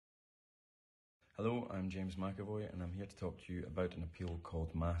Hello, I'm James McAvoy and I'm here to talk to you about an appeal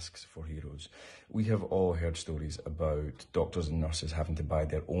called Masks for Heroes. We have all heard stories about doctors and nurses having to buy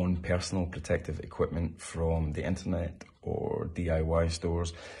their own personal protective equipment from the internet or DIY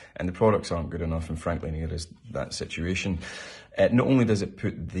stores, and the products aren't good enough, and frankly neither is that situation. Not only does it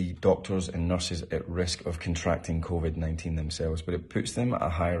put the doctors and nurses at risk of contracting COVID-19 themselves, but it puts them at a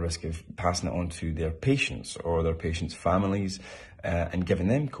higher risk of passing it on to their patients or their patients' families and giving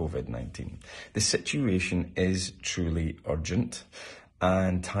them COVID-19. The situation is truly urgent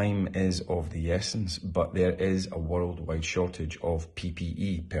and time is of the essence, but there is a worldwide shortage of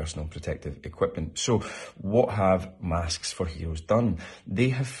PPE, personal protective equipment. So what have Masks for Heroes done? They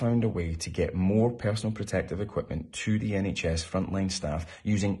have found a way to get more personal protective equipment to the NHS frontline staff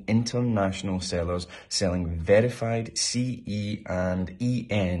using international sellers selling verified CE and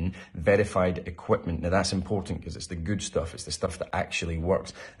EN verified equipment. Now that's important because it's the good stuff, it's the stuff that actually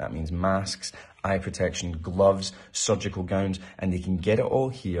works. That means masks, eye protection, gloves, surgical gowns, and they can get it all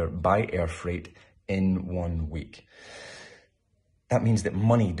here by air freight in 1 week. That means that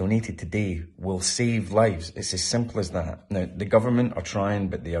money donated today will save lives. It's as simple as that. Now, the government are trying,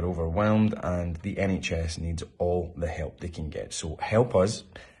 but they are overwhelmed, and the NHS needs all the help they can get. So help us,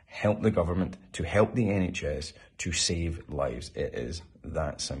 help the government to help the NHS to save lives. It is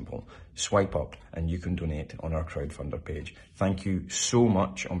that simple. Swipe up and you can donate on our crowdfunder page. Thank you so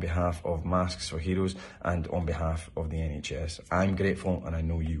much on behalf of Masks for Heroes and on behalf of the NHS. I'm grateful and I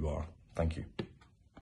know you are. Thank you.